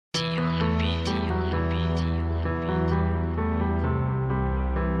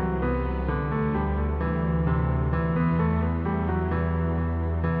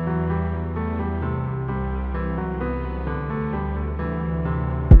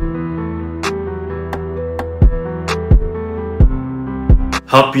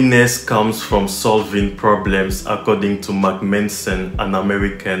Happiness comes from solving problems, according to Mark Manson, an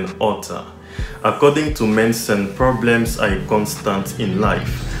American author. According to Manson, problems are a constant in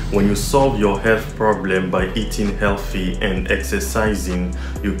life. When you solve your health problem by eating healthy and exercising,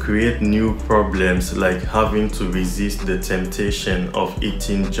 you create new problems like having to resist the temptation of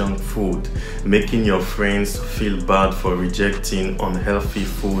eating junk food, making your friends feel bad for rejecting unhealthy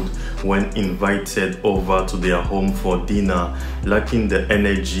food when invited over to their home for dinner, lacking the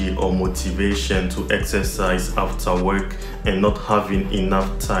energy or motivation to exercise after work and not having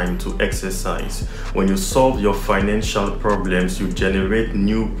enough time to exercise. When you solve your financial problems, you generate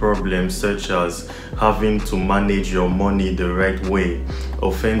new problems such as having to manage your money the right way,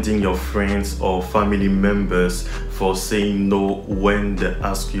 offending your friends or family members for saying no when they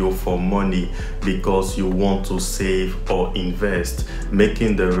ask you for money because you want to save or invest,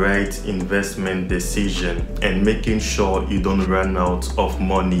 making the right investment decision, and making sure you don't run out of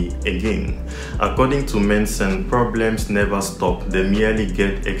money again. According to Manson, problems never stop, they merely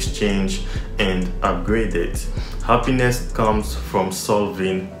get exchanged and upgraded. Happiness comes from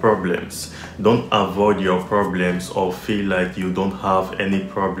solving problems. Don't avoid your problems or feel like you don't have any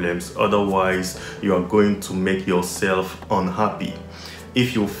problems, otherwise you are going to make yourself unhappy.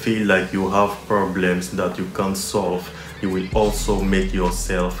 If you feel like you have problems that you can't solve, you will also make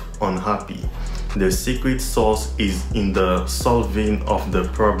yourself unhappy. The secret sauce is in the solving of the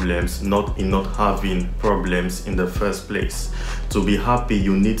problems, not in not having problems in the first place. To be happy,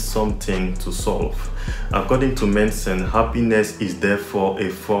 you need something to solve. According to Manson, happiness is therefore a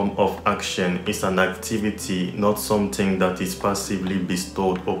form of action. It's an activity, not something that is passively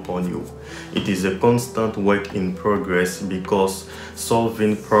bestowed upon you. It is a constant work in progress because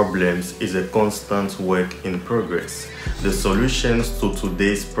solving problems is a constant work in progress. The solutions to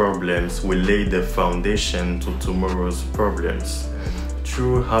today's problems will lay the foundation to tomorrow's problems.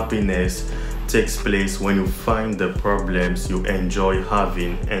 True happiness takes place when you find the problems you enjoy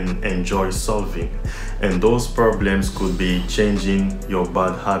having and enjoy solving. And those problems could be changing your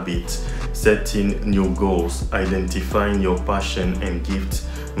bad habits, setting new goals, identifying your passion and gift,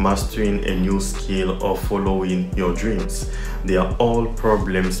 mastering a new skill, or following your dreams. They are all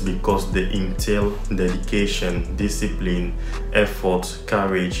problems because they entail dedication, discipline, effort,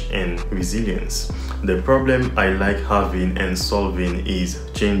 courage, and resilience. The problem I like having and solving is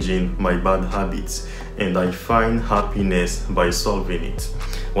changing my bad habits, and I find happiness by solving it.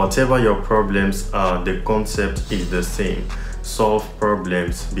 Whatever your problems are, the concept is the same. Solve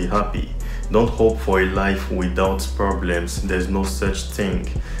problems, be happy. Don't hope for a life without problems. There's no such thing.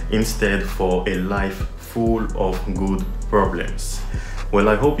 Instead, for a life full of good problems. Well,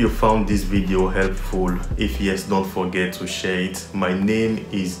 I hope you found this video helpful. If yes, don't forget to share it. My name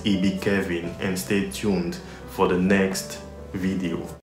is EB Kevin, and stay tuned for the next video.